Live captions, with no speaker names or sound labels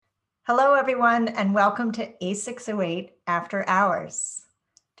Hello, everyone, and welcome to A608 After Hours.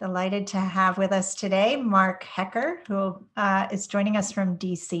 Delighted to have with us today Mark Hecker, who is joining us from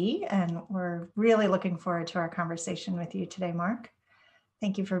DC, and we're really looking forward to our conversation with you today, Mark.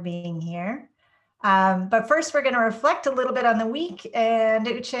 Thank you for being here. But first, we're going to reflect a little bit on the week, and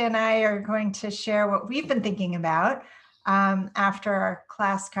Uche and I are going to share what we've been thinking about after our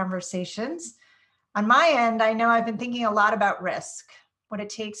class conversations. On my end, I know I've been thinking a lot about risk, what it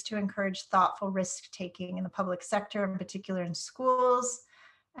takes to encourage thoughtful risk-taking in the public sector, in particular in schools,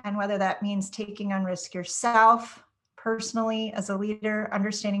 and whether that means taking on risk yourself, personally, as a leader,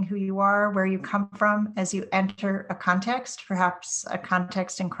 understanding who you are, where you come from as you enter a context, perhaps a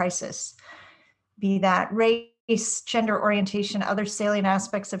context in crisis. Be that race, gender orientation, other salient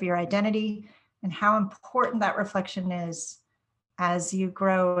aspects of your identity, and how important that reflection is as you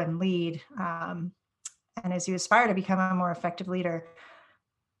grow and lead, and as you aspire to become a more effective leader.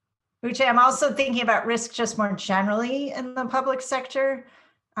 Uche, I'm also thinking about risk just more generally in the public sector,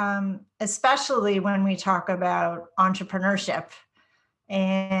 especially when we talk about entrepreneurship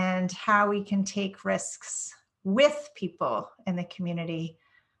and how we can take risks with people in the community,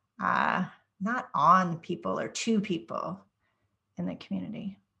 not on people or to people in the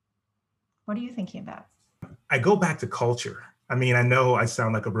community. What are you thinking about? I go back to culture. I mean, I know I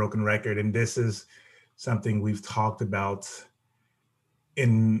sound like a broken record, and this is something we've talked about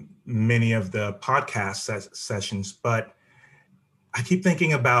in many of the podcast sessions, but I keep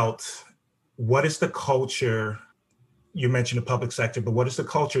thinking about what is the culture, you mentioned the public sector, but what is the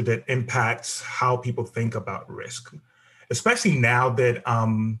culture that impacts how people think about risk? Especially now that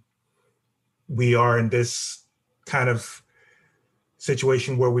we are in this kind of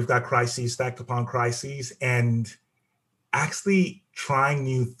situation where we've got crises stacked upon crises, and actually trying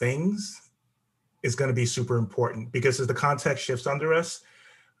new things is going to be super important, because as the context shifts under us,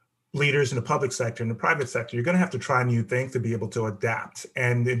 leaders in the public sector and the private sector, you're going to have to try new things to be able to adapt.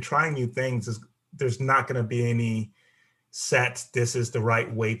 And in trying new things, there's not going to be any set, this is the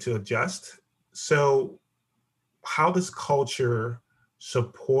right way to adjust. So how does culture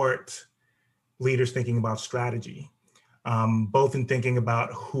support leaders thinking about strategy? Both in thinking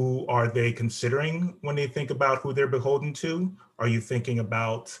about who are they considering when they think about who they're beholden to? Are you thinking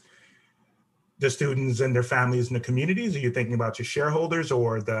about the students and their families in the communities? Are you thinking about your shareholders,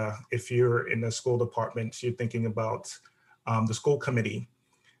 or if you're in the school department, you're thinking about the school committee?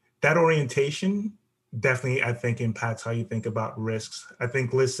 That orientation definitely, I think, impacts how you think about risks. I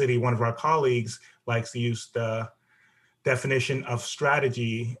think Liz City, one of our colleagues, likes to use the definition of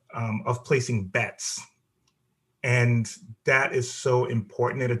strategy of placing bets. And that is so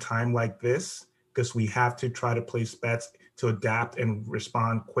important at a time like this, because we have to try to place bets to adapt and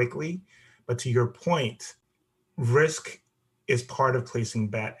respond quickly. But to your point, risk is part of placing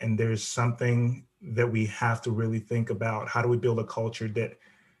bet, and there's something that we have to really think about. How do we build a culture that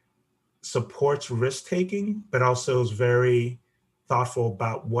supports risk-taking, but also is very thoughtful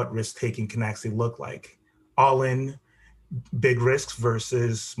about what risk-taking can actually look like? All in big risks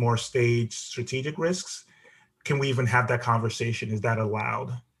versus more staged strategic risks. Can we even have that conversation? Is that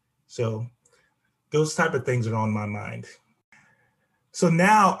allowed? So those type of things are on my mind. So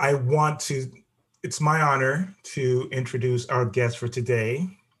now it's my honor to introduce our guest for today,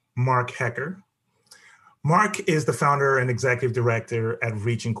 Mark Hecker. Mark is the founder and executive director at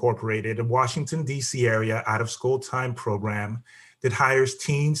Reach Incorporated, a Washington, D.C. area out-of-school time program that hires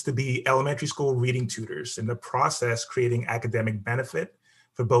teens to be elementary school reading tutors, in the process creating academic benefit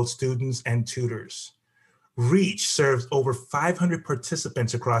for both students and tutors. Reach serves over 500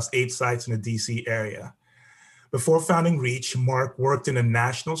 participants across 8 sites in the D.C. area. Before founding Reach, Mark worked in the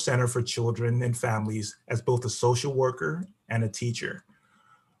National Center for Children and Families as both a social worker and a teacher.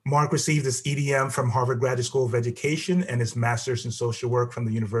 Mark received his EDM from Harvard Graduate School of Education and his master's in social work from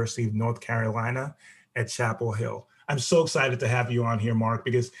the University of North Carolina at Chapel Hill. I'm so excited to have you on here, Mark,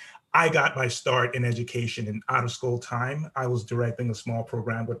 because I got my start in education in out-of-school time. I was directing a small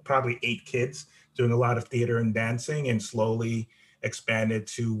program with probably 8 kids, doing a lot of theater and dancing, and slowly expanded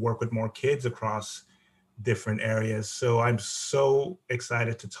to work with more kids across different areas. So I'm so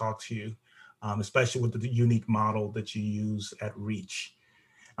excited to talk to you, especially with the unique model that you use at Reach.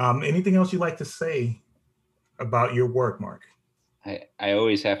 Anything else you'd like to say about your work, Mark? I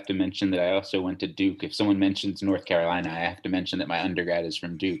always have to mention that I also went to Duke. If someone mentions North Carolina, I have to mention that my undergrad is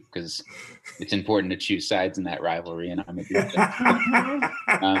from Duke, because it's important to choose sides in that rivalry, and I'm a Duke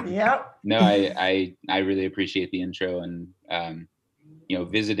fan. Yep. No, I really appreciate the intro, and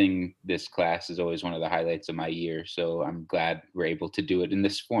visiting this class is always one of the highlights of my year. So I'm glad we're able to do it in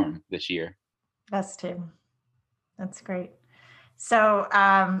this form this year. Us too. That's great. So,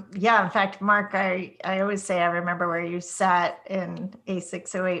 yeah, in fact, Mark, I always say I remember where you sat in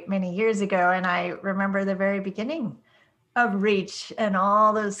A608 many years ago, and I remember the very beginning of Reach and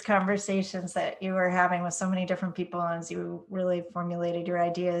all those conversations that you were having with so many different people as you really formulated your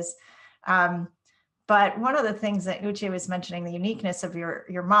ideas. But one of the things that Uche was mentioning, the uniqueness of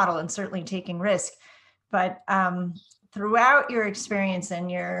your model and certainly taking risk, but throughout your experience and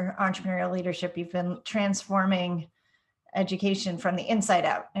your entrepreneurial leadership, you've been transforming education from the inside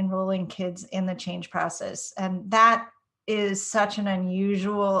out, enrolling kids in the change process. And that is such an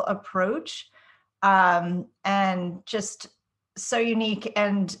unusual approach, and just so unique.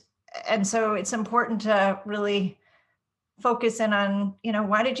 And so it's important to really focus in on,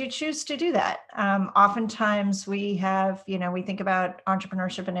 why did you choose to do that? Oftentimes we have, we think about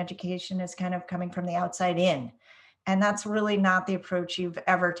entrepreneurship and education as kind of coming from the outside in. And that's really not the approach you've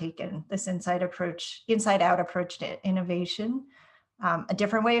ever taken, this inside out approach to innovation, a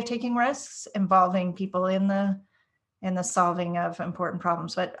different way of taking risks involving people in the solving of important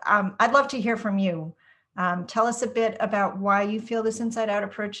problems. But I'd love to hear from you. Tell us a bit about why you feel this inside out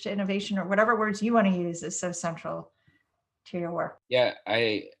approach to innovation, or whatever words you want to use, is so central to your work. Yeah,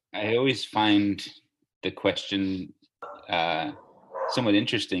 I always find the question somewhat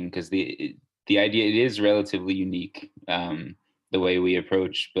interesting, because the idea, it is relatively unique, the way we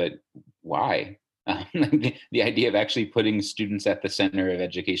approach, but why? The idea of actually putting students at the center of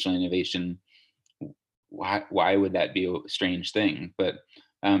educational innovation, why would that be a strange thing? But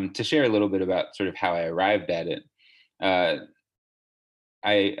to share a little bit about sort of how I arrived at it,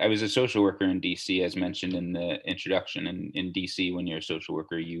 I was a social worker in DC, as mentioned in the introduction. And in DC, when you're a social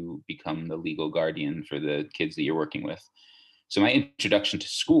worker, you become the legal guardian for the kids that you're working with. So my introduction to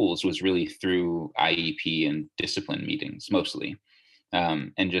schools was really through IEP and discipline meetings, mostly,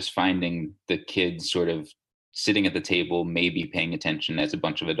 and just finding the kids sort of sitting at the table, maybe paying attention as a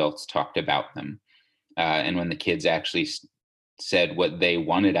bunch of adults talked about them. And when the kids actually said what they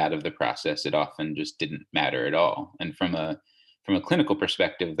wanted out of the process, it often just didn't matter at all. And from a clinical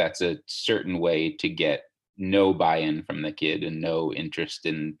perspective, that's a certain way to get no buy-in from the kid and no interest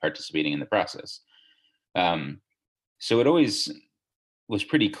in participating in the process. So it always was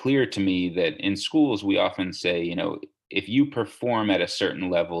pretty clear to me that in schools, we often say, if you perform at a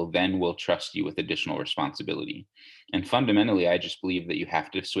certain level, then we'll trust you with additional responsibility. And fundamentally, I just believe that you have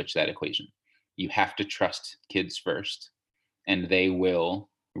to switch that equation. You have to trust kids first, and they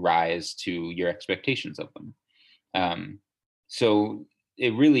will rise to your expectations of them. So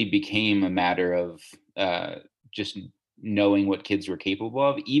it really became a matter of just knowing what kids were capable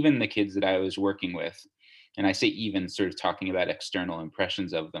of, even the kids that I was working with. And I say even, sort of talking about external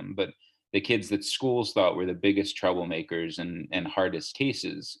impressions of them, but the kids that schools thought were the biggest troublemakers and hardest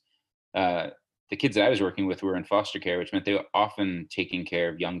cases, the kids that I was working with were in foster care, which meant they were often taking care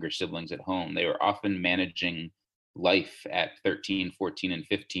of younger siblings at home. They were often managing life at 13, 14, and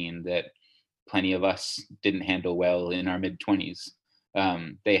 15 that plenty of us didn't handle well in our mid-20s.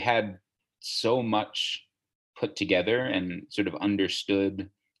 They had so much put together and sort of understood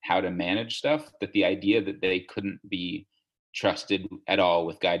how to manage stuff that the idea that they couldn't be trusted at all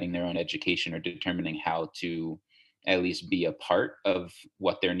with guiding their own education or determining how to at least be a part of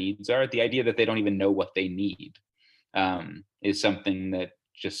what their needs are, the idea that they don't even know what they need, is something that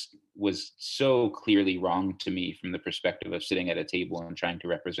just was so clearly wrong to me from the perspective of sitting at a table and trying to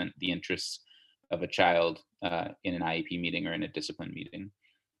represent the interests of a child in an IEP meeting or in a discipline meeting.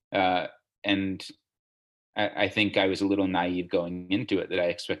 And I think I was a little naive going into it, that I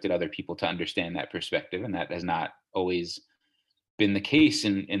expected other people to understand that perspective. And that has not always been the case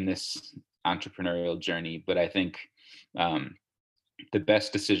in this entrepreneurial journey. But I think the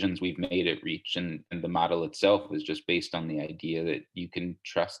best decisions we've made at Reach and the model itself is just based on the idea that you can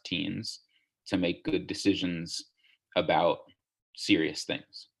trust teens to make good decisions about serious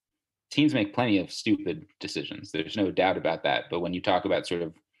things. Teens make plenty of stupid decisions. There's no doubt about that. But when you talk about sort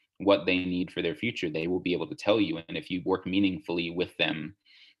of what they need for their future, they will be able to tell you. And if you work meaningfully with them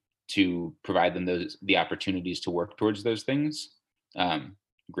to provide them the opportunities to work towards those things,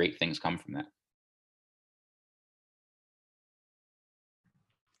 great things come from that.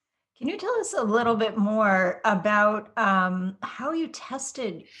 Can you tell us a little bit more about how you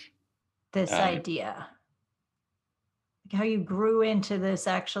tested this idea? How you grew into this,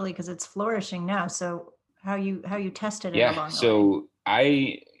 actually, because it's flourishing now. So how you tested it along the way? So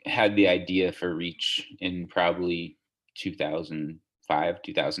I had the idea for Reach in probably 2005,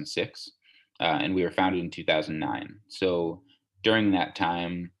 2006, and we were founded in 2009. So during that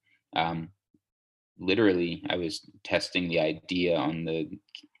time, literally, I was testing the idea on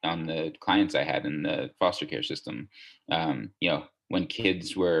the clients I had in the foster care system. when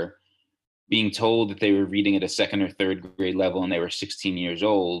kids were being told that they were reading at a second or third grade level and they were 16 years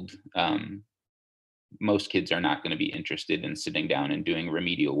old, most kids are not going to be interested in sitting down and doing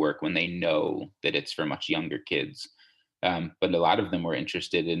remedial work when they know that it's for much younger kids. But a lot of them were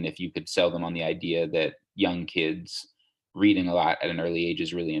interested in if you could sell them on the idea that young kids reading a lot at an early age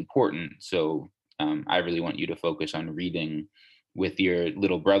is really important. So I really want you to focus on reading with your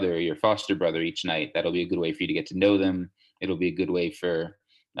little brother or your foster brother each night. That'll be a good way for you to get to know them. It'll be a good way for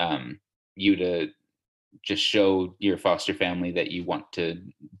you to just show your foster family that you want to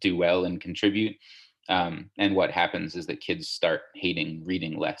do well and contribute. And what happens is that kids start hating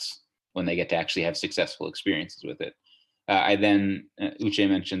reading less when they get to actually have successful experiences with it. I then, Uche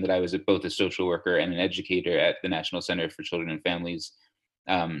mentioned that I was both a social worker and an educator at the National Center for Children and Families.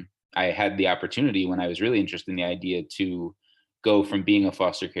 I had the opportunity when I was really interested in the idea to go from being a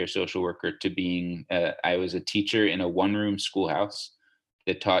foster care social worker to being, I was a teacher in a one-room schoolhouse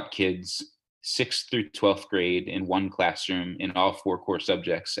that taught kids 6th through 12th grade in one classroom in all 4 core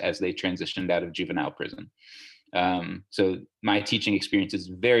subjects as they transitioned out of juvenile prison. So my teaching experience is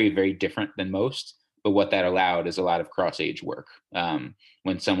very, very different than most, but what that allowed is a lot of cross-age work.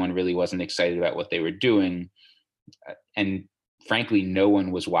 When someone really wasn't excited about what they were doing, and frankly, no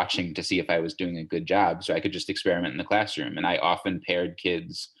one was watching to see if I was doing a good job, so I could just experiment in the classroom. And I often paired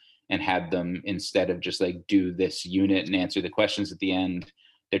kids and had them, instead of just like do this unit and answer the questions at the end,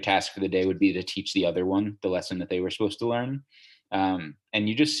 their task for the day would be to teach the other one the lesson that they were supposed to learn. And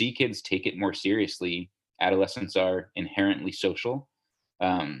you just see kids take it more seriously. Adolescents are inherently social.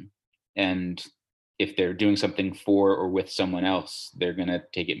 And if they're doing something for or with someone else, they're going to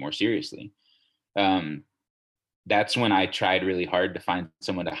take it more seriously. That's when I tried really hard to find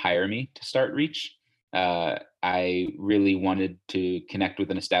someone to hire me to start Reach. I really wanted to connect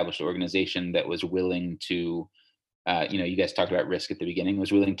with an established organization that was willing to, you guys talked about risk at the beginning,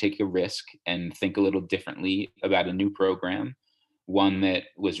 was willing to take a risk and think a little differently about a new program. One that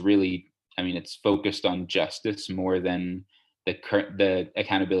was really, it's focused on justice more than the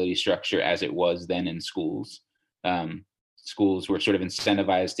accountability structure as it was then in schools. Schools were sort of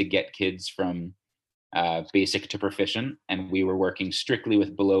incentivized to get kids from basic to proficient, and we were working strictly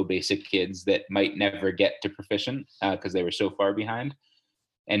with below basic kids that might never get to proficient because they were so far behind,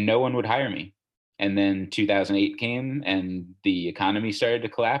 and no one would hire me. And then 2008 came and the economy started to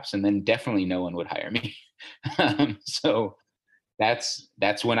collapse, and then definitely no one would hire me. So that's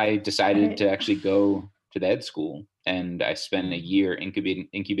when I decided to actually go to the ed school, and I spent a year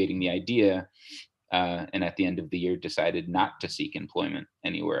incubating the idea, and at the end of the year decided not to seek employment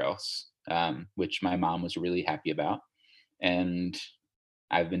anywhere else, which my mom was really happy about. And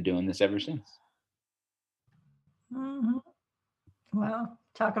I've been doing this ever since. Mm-hmm. Well,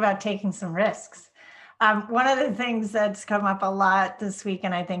 talk about taking some risks. One of the things that's come up a lot this week,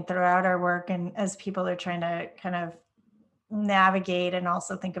 and I think throughout our work, and as people are trying to kind of navigate and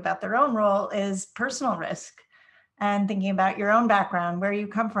also think about their own role, is personal risk and thinking about your own background, where you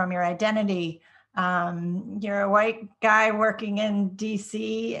come from, your identity. You're a white guy working in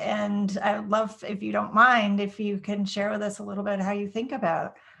DC, and I would love, if you don't mind, if you can share with us a little bit how you think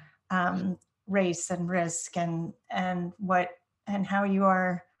about race and risk and how you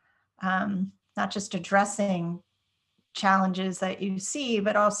are not just addressing challenges that you see,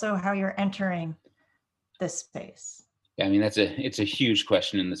 but also how you're entering this space. Yeah, it's a huge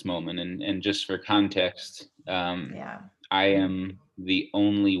question in this moment. And just for context, I am the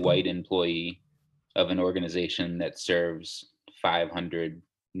only white employee of an organization that serves 500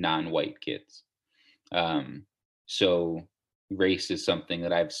 non-white kids. So race is something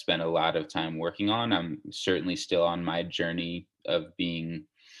that I've spent a lot of time working on. I'm certainly still on my journey of being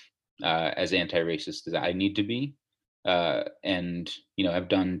as anti-racist as I need to be. And, I've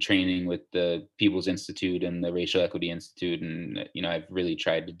done training with the People's Institute and the Racial Equity Institute. And, I've really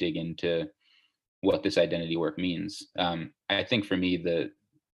tried to dig into what this identity work means. I think for me,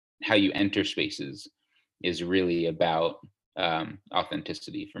 how you enter spaces is really about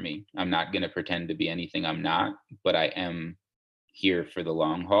authenticity for me. I'm not going to pretend to be anything I'm not, but I am here for the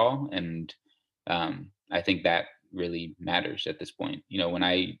long haul. And I think that really matters at this point. When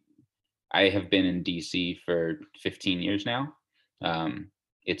I have been in DC for 15 years now.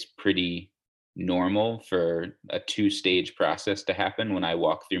 It's pretty normal for a 2-stage process to happen when I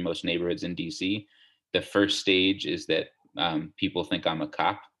walk through most neighborhoods in DC. The first stage is that people think I'm a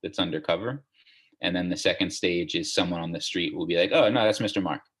cop that's undercover. And then the second stage is someone on the street will be like, oh, no, that's Mr.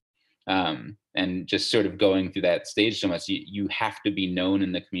 Mark. And just sort of going through that stage so much, you have to be known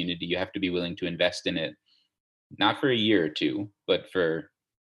in the community. You have to be willing to invest in it, not for a year or two, but for,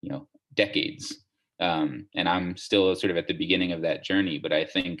 decades. And I'm still sort of at the beginning of that journey, but I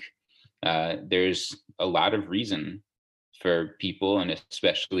think there's a lot of reason for people, and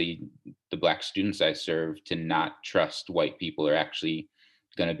especially the Black students I serve, to not trust white people are actually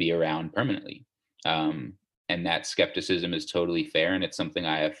going to be around permanently. And that skepticism is totally fair, and it's something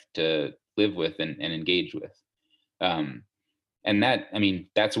I have to live with and engage with. Um, and that, I mean,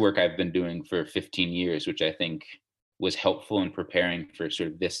 that's work I've been doing for 15 years, which I think was helpful in preparing for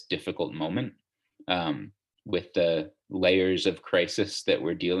sort of this difficult moment, with the layers of crisis that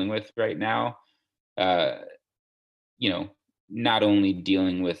we're dealing with right now. Uh, you know, not only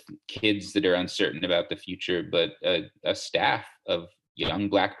dealing with kids that are uncertain about the future, but a staff of young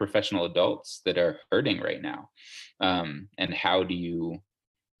Black professional adults that are hurting right now. And how do you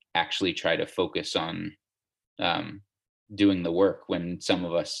actually try to focus on doing the work when some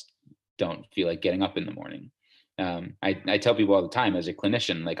of us don't feel like getting up in the morning? I tell people all the time, as a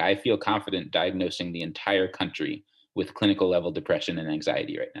clinician, like, I feel confident diagnosing the entire country with clinical level depression and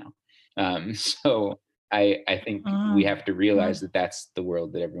anxiety right now. So I think we have to realize that that's the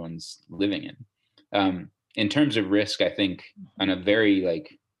world that everyone's living in. In terms of risk, I think on a very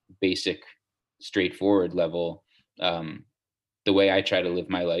like basic, straightforward level, the way I try to live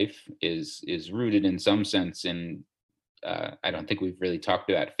my life is rooted in some sense in, I don't think we've really talked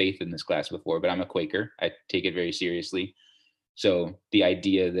about faith in this class before, but I'm a Quaker. I take it very seriously. So the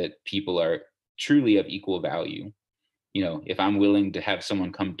idea that people are truly of equal value, you know, if I'm willing to have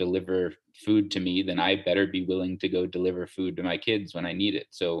someone come deliver food to me, then I better be willing to go deliver food to my kids when I need it.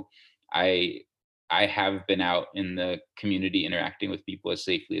 So I have been out in the community interacting with people as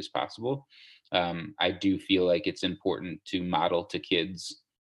safely as possible. I do feel like it's important to model to kids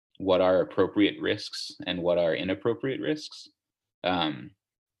what are appropriate risks and what are inappropriate risks. And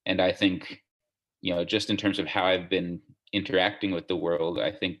I think, you know, just in terms of how I've been interacting with the world,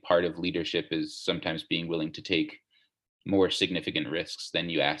 I think part of leadership is sometimes being willing to take more significant risks than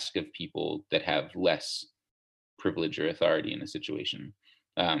you ask of people that have less privilege or authority in a situation.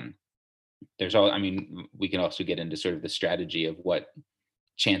 I mean, we can also get into sort of the strategy of what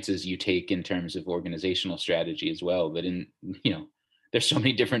chances you take in terms of organizational strategy as well. But you know, there's so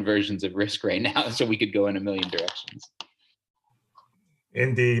many different versions of risk right now, so we could go in a million directions.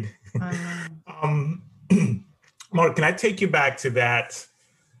 Indeed. Mark, can I take you back to that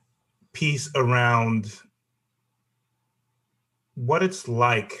piece around what it's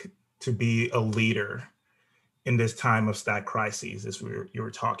like to be a leader in this time of stack crises, as you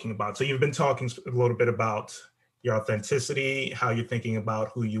were talking about? So you've been talking a little bit about your authenticity, how you're thinking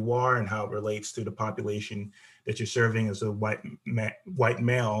about who you are and how it relates to the population that you're serving as a white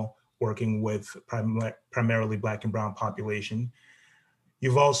male working with primarily Black and brown population.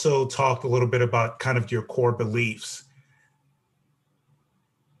 You've also talked a little bit about kind of your core beliefs.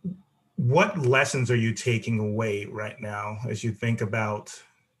 What lessons are you taking away right now as you think about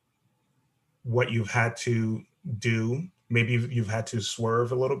what you've had to do? Maybe you've had to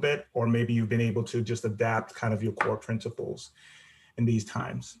swerve a little bit, or maybe you've been able to just adapt kind of your core principles in these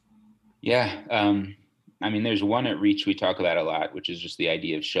times. Yeah. I mean, there's one at Reach we talk about a lot, which is just the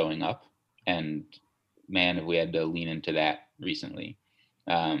idea of showing up. And man, have we had to lean into that recently.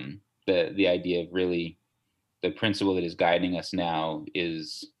 The idea of really the principle that is guiding us now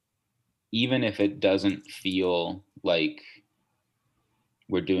is, even if it doesn't feel like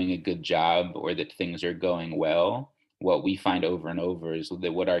we're doing a good job or that things are going well, what we find over and over is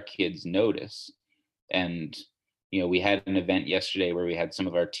that what our kids notice. And, you know, we had an event yesterday where we had some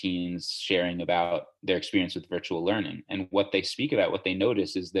of our teens sharing about their experience with virtual learning. And what they speak about, what they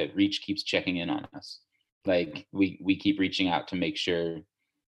notice, is that Reach keeps checking in on us. Like we keep reaching out to make sure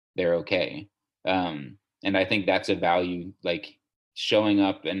they're okay. And I think that's a value, like showing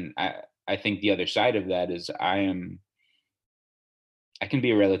up. And I think the other side of that is I can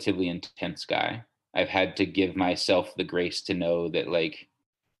be a relatively intense guy. I've had to give myself the grace to know that, like,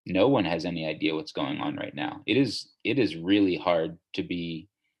 no one has any idea what's going on right now. It is really hard to be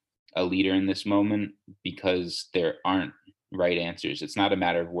a leader in this moment because there aren't right answers. It's not a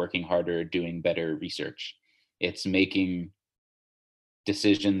matter of working harder or doing better research. It's making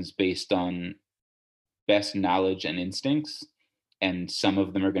decisions based on best knowledge and instincts. And some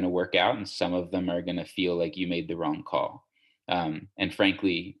of them are going to work out and some of them are going to feel like you made the wrong call. And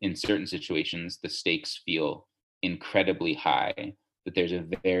frankly, in certain situations, the stakes feel incredibly high, that there's a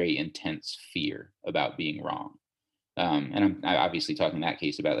very intense fear about being wrong. And I'm obviously talking in that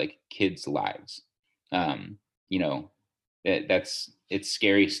case about like kids' lives. You know, it's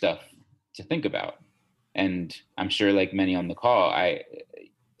scary stuff to think about. And I'm sure, like many on the call,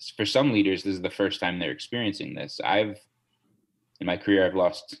 for some leaders, this is the first time they're experiencing this. In my career, I've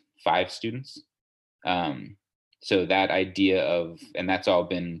lost 5 students. So that idea of, and that's all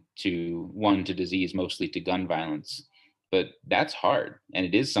been to disease, mostly to gun violence, but that's hard, and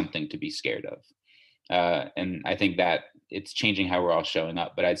it is something to be scared of. And I think that it's changing how we're all showing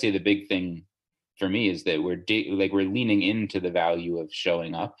up. But I'd say the big thing for me is that we're leaning into the value of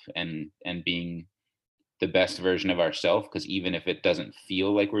showing up and being the best version of ourselves, because even if it doesn't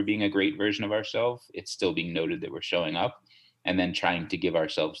feel like we're being a great version of ourselves, it's still being noted that we're showing up, and then trying to give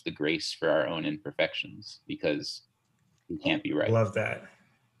ourselves the grace for our own imperfections, because we can't be right. Love that.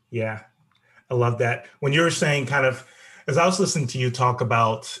 Yeah, I love that. When you were saying, kind of, as I was listening to you talk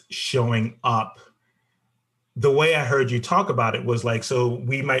about showing up, the way I heard you talk about it was like, so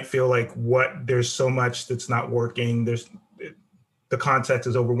we might feel like there's so much that's not working. The context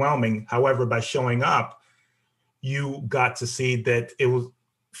is overwhelming. However, by showing up, you got to see that it was,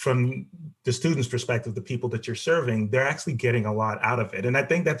 from the students' perspective, the people that you're serving, they're actually getting a lot out of it. And I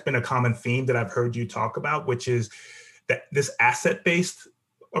think that's been a common theme that I've heard you talk about, which is that this asset-based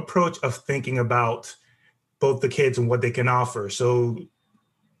approach of thinking about both the kids and what they can offer. So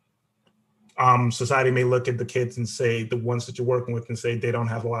society may look at the kids and say, the ones that you're working with, and say they don't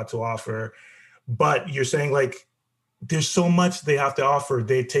have a lot to offer. But you're saying, like, there's so much they have to offer.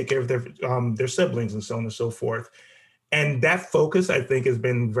 They take care of their siblings and so on and so forth. And that focus, I think, has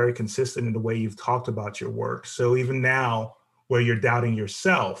been very consistent in the way you've talked about your work. So even now, where you're doubting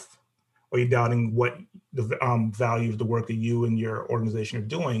yourself, or you're doubting what the value of the work that you and your organization are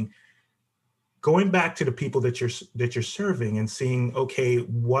doing, going back to the people that you're serving and seeing, okay,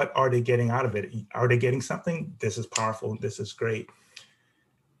 what are they getting out of it? Are they getting something? This is powerful. This is great.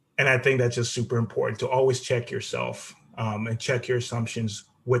 And I think that's just super important, to always check yourself and check your assumptions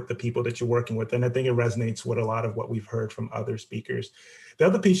with the people that you're working with. And I think it resonates with a lot of what we've heard from other speakers. The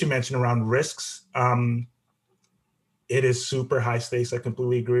other piece you mentioned around risks, it is super high stakes. I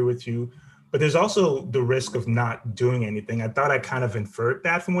completely agree with you. But there's also the risk of not doing anything. I thought I kind of inferred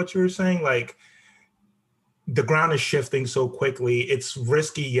that from what you were saying. Like, the ground is shifting so quickly. It's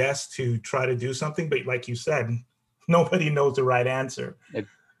risky, yes, to try to do something, but like you said, nobody knows the right answer.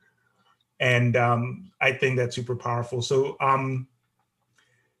 And I think that's super powerful. So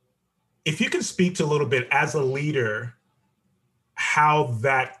if you can speak to a little bit as a leader, how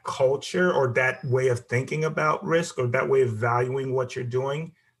that culture or that way of thinking about risk, or that way of valuing what you're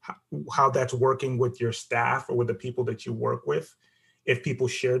doing, how that's working with your staff or with the people that you work with, if people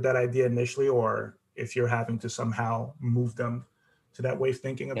shared that idea initially, or if you're having to somehow move them to that way of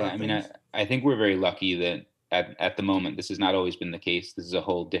thinking about things. Yeah, I think we're very lucky that at the moment, this has not always been the case. This is a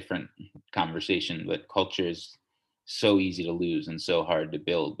whole different conversation, but culture is so easy to lose and so hard to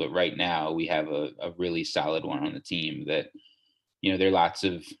build. But right now we have a really solid one on the team that, there are lots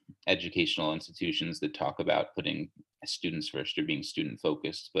of educational institutions that talk about putting students first or being student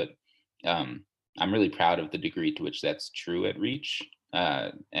focused, but I'm really proud of the degree to which that's true at Reach,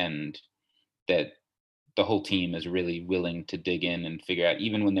 and that the whole team is really willing to dig in and figure out,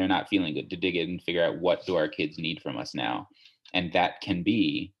 even when they're not feeling good, to dig in and figure out, what do our kids need from us now? And that can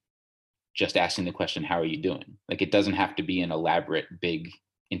be just asking the question, how are you doing? Like, it doesn't have to be an elaborate big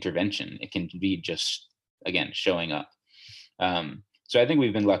intervention. It can be just, again, showing up. So I think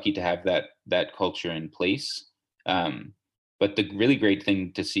we've been lucky to have that culture in place. But the really great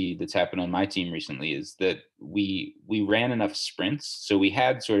thing to see that's happened on my team recently is that we ran enough sprints. So we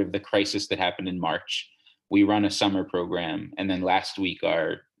had sort of the crisis that happened in March. We run a summer program, and then last week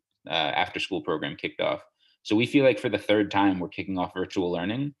our after school program kicked off. So we feel like for the third time we're kicking off virtual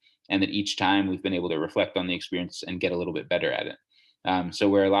learning, and that each time we've been able to reflect on the experience and get a little bit better at it. So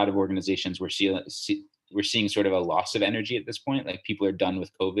where a lot of organizations we're seeing sort of a loss of energy at this point, like people are done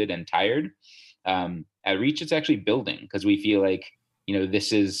with COVID and tired. At Reach, it's actually building, because we feel like,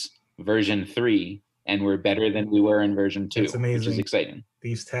 this is version 3 and we're better than we were in version 2, which is exciting.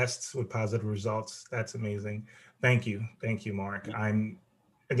 These tests with positive results, that's amazing. Thank you, Mark. I'm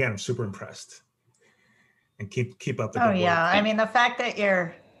super impressed, and keep up the good work. Yeah, I mean, the fact that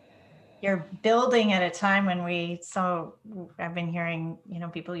you're building at a time when I've been hearing,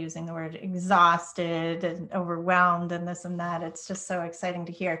 people using the word exhausted and overwhelmed and this and that. It's just so exciting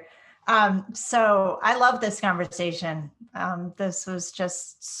to hear. So I love this conversation. This was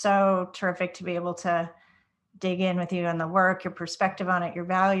just so terrific to be able to dig in with you on the work, your perspective on it, your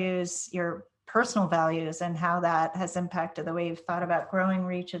values, your personal values, and how that has impacted the way you've thought about growing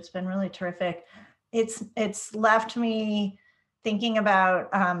Reach. It's been really terrific. It's left me thinking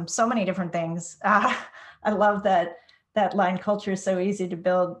about so many different things. I love that line, culture is so easy to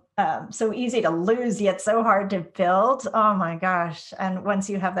build, so easy to lose, yet so hard to build. Oh my gosh. And once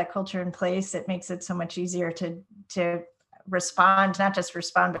you have that culture in place, it makes it so much easier to respond, not just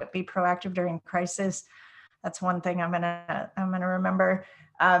respond, but be proactive during crisis. That's one thing I'm gonna remember.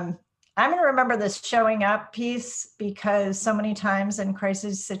 I'm gonna remember this showing up piece, because so many times in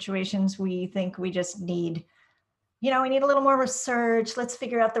crisis situations, we think we just need, we need a little more research. Let's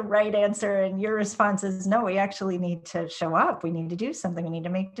figure out the right answer. And your response is, no, we actually need to show up. We need to do something. We need to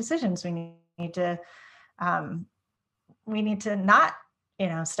make decisions. We need to not,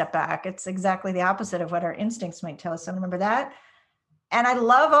 step back. It's exactly the opposite of what our instincts might tell us. So remember that. And I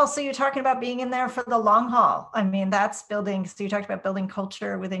love also you talking about being in there for the long haul. I mean, that's building. So you talked about building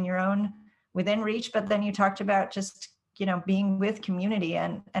culture within reach, but then you talked about just, being with community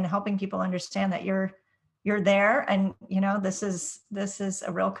and helping people understand that you're there, and, this is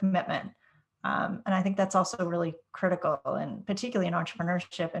a real commitment. And I think that's also really critical, and particularly in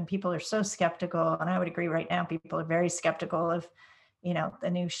entrepreneurship, and people are so skeptical. And I would agree right now, people are very skeptical of, the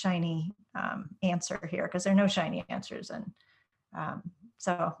new shiny answer here, because there are no shiny answers. And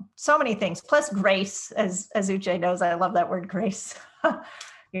so many things, plus grace, as Uche knows, I love that word grace,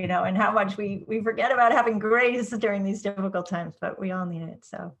 and how much we forget about having grace during these difficult times, but we all need it.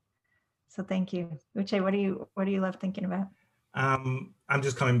 So thank you. Uche, what do you love thinking about? I'm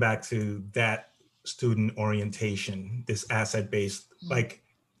just coming back to that student orientation, this asset-based, like,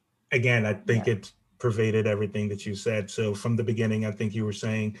 again, I think it pervaded everything that you said. So from the beginning, I think you were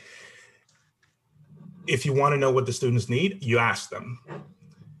saying, if you want to know what the students need, you ask them.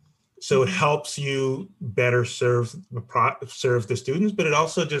 So it helps you better serve the students, but it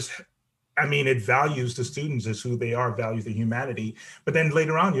also just, it values the students as who they are, values the humanity. But then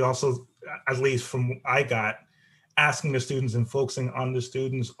later on, you also, at least from what I got, asking the students and focusing on the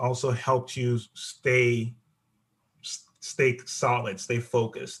students also helped you stay solid, stay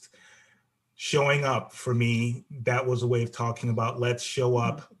focused. Showing up, for me, that was a way of talking about, let's show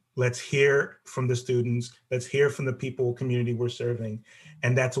up, let's hear from the students, let's hear from the people, community we're serving.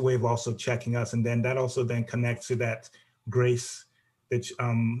 And that's a way of also checking us. And then that also then connects to that grace that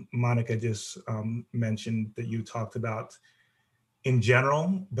Monica just mentioned, that you talked about in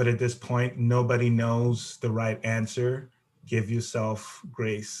general, but at this point, nobody knows the right answer. Give yourself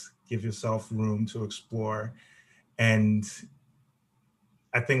grace, give yourself room to explore. And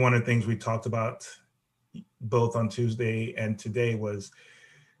I think one of the things we talked about both on Tuesday and today was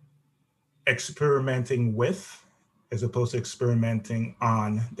experimenting with, as opposed to experimenting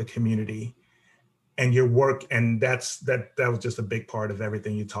on, the community and your work. And that was just a big part of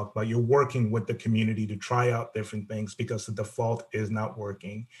everything you talked about. You're working with the community to try out different things, because the default is not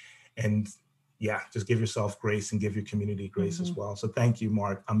working. And just give yourself grace and give your community grace as well. So thank you,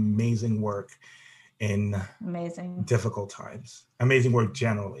 Mark. Amazing work in difficult times. Amazing work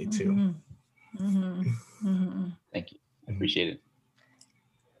generally too. Thank you. I appreciate it.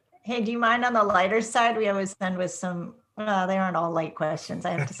 Hey, do you mind on the lighter side? We always end with some, they aren't all light questions,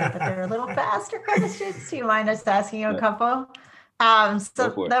 I have to say, but they're a little faster questions. Do you mind us asking you a couple?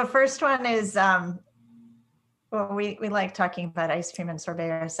 So the first one is, we like talking about ice cream and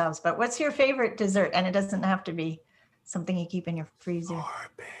sorbet ourselves, but what's your favorite dessert? And it doesn't have to be something you keep in your freezer.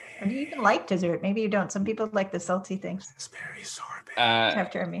 Sorbet. Or do you even like dessert? Maybe you don't. Some people like the salty things. Raspberry sorbet.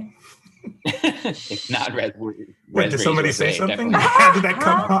 After me. It's not raspberry. Did somebody say something? How did that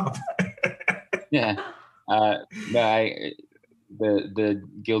come up? Yeah. The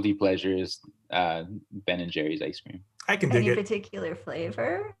guilty pleasure is Ben and Jerry's ice cream. I can dig it. Any particular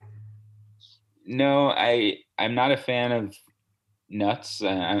flavor? No, I'm not a fan of nuts,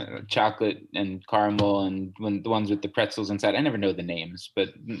 chocolate and caramel, and the ones with the pretzels inside. I never know the names, but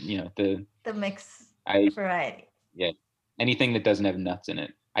the mix variety. Yeah, anything that doesn't have nuts in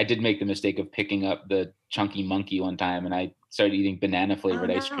it. I did make the mistake of picking up the Chunky Monkey one time, and I started eating banana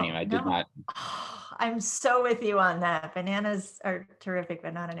flavored ice cream. I did not. Oh, I'm so with you on that. Bananas are terrific,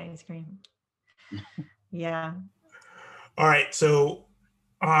 but not an ice cream. Yeah. All right. So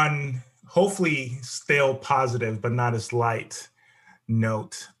on hopefully still positive, but not as light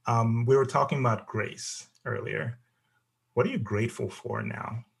note, we were talking about grace earlier. What are you grateful for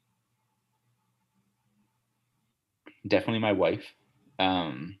now? Definitely my wife.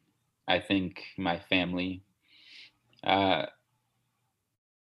 I think my family. In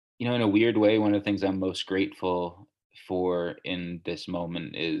a weird way, one of the things I'm most grateful for in this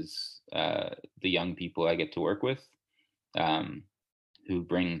moment is the young people I get to work with, who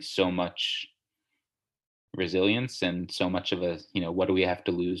bring so much resilience and so much of a, what do we have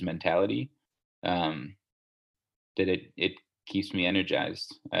to lose mentality, that it keeps me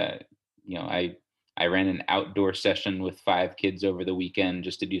energized. I ran an outdoor session with 5 kids over the weekend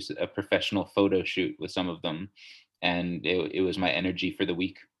just to do a professional photo shoot with some of them. And it was my energy for the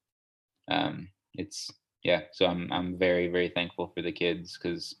week. It's yeah, so I'm very, very thankful for the kids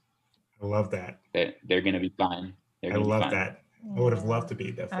because I love that. they're going to be fine. They're I going to be love fine. that. I would have Yeah, loved to be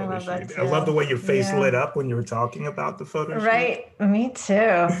that I photo love that shoot. I love the too. way your face Yeah. lit up when you were talking about the photo shoot. Right. Me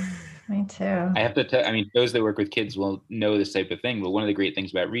too. Me too. I have to tell, I mean, those that work with kids will know this type of thing, but one of the great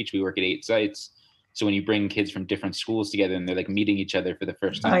things about Reach, we work at 8 sites. So when you bring kids from different schools together and they're like meeting each other for the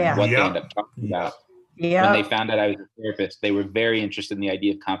first time, yeah. what they Yep. end up talking about. Yeah. When they found out I was a therapist, they were very interested in the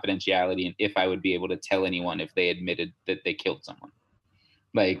idea of confidentiality and if I would be able to tell anyone if they admitted that they killed someone.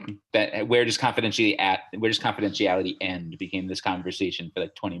 Like that, where does confidentiality end became this conversation for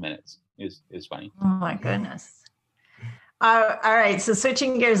like 20 minutes. It was funny. Oh my goodness. All right. So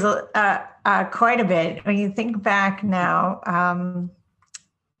switching gears quite a bit. When you think back now,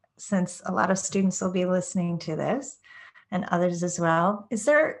 since a lot of students will be listening to this and others as well, is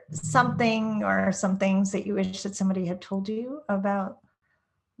there something or some things that you wish that somebody had told you about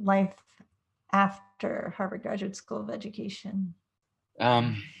life after Harvard Graduate School of Education?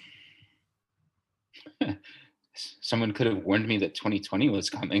 Someone could have warned me that 2020 was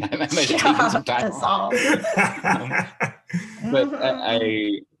coming. I might have taken some time off. But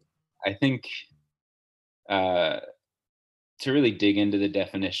I think to really dig into the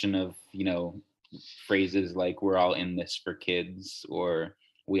definition of, phrases like we're all in this for kids, or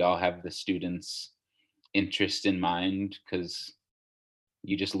we all have the students' interest in mind, because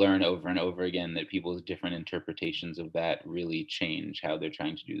you just learn over and over again that people's different interpretations of that really change how they're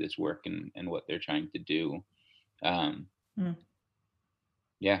trying to do this work and what they're trying to do.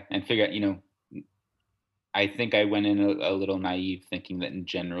 Yeah, and figure out, I think I went in a little naive thinking that in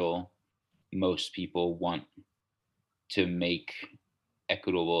general, most people want to make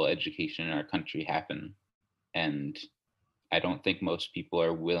equitable education in our country happen. And I don't think most people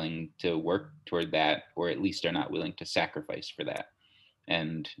are willing to work toward that, or at least are not willing to sacrifice for that.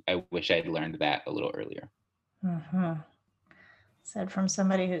 And I wish I'd learned that a little earlier. Said from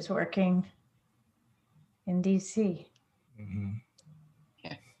somebody who's working in DC.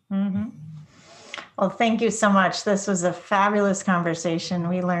 Yeah. Well, thank you so much. This was a fabulous conversation.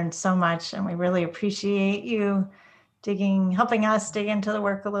 We learned so much, and we really appreciate you helping us dig into the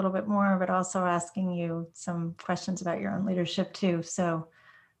work a little bit more, but also asking you some questions about your own leadership too. So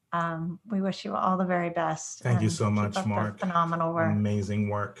we wish you all the very best. Thank you so much, Mark. Phenomenal work. Amazing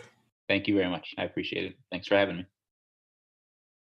work. Thank you very much. I appreciate it. Thanks for having me.